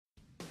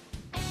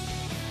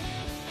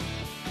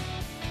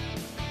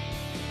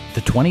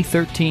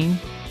2013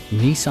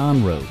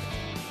 Nissan Rogue.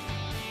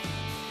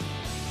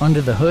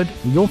 Under the hood,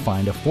 you'll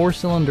find a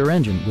 4-cylinder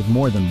engine with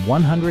more than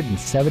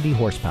 170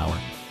 horsepower.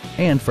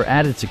 And for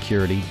added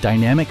security,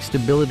 dynamic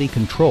stability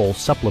control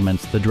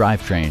supplements the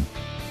drivetrain.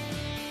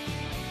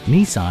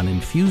 Nissan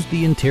infused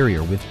the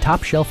interior with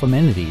top-shelf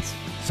amenities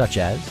such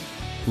as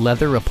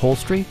leather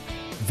upholstery,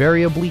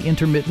 variably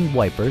intermittent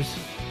wipers,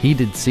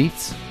 heated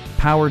seats,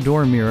 power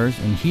door mirrors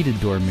and heated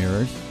door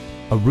mirrors,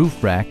 a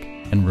roof rack,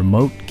 and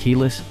remote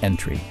keyless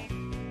entry.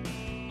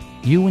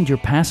 You and your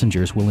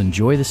passengers will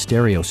enjoy the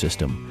stereo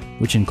system,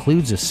 which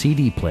includes a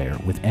CD player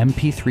with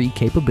MP3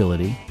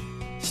 capability,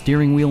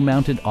 steering wheel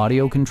mounted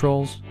audio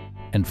controls,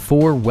 and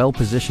 4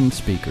 well-positioned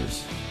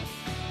speakers.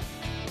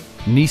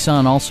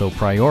 Nissan also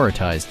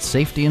prioritized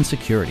safety and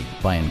security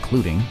by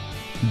including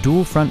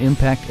dual front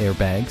impact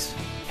airbags,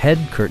 head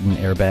curtain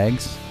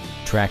airbags,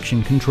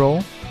 traction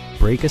control,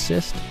 brake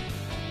assist,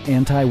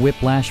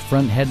 anti-whiplash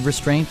front head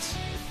restraints,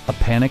 a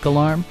panic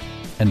alarm,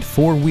 and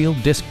 4-wheel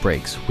disc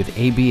brakes with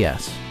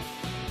ABS.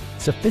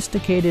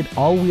 Sophisticated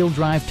all-wheel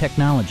drive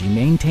technology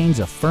maintains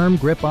a firm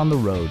grip on the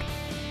road.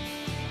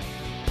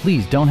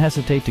 Please don't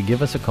hesitate to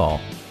give us a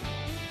call.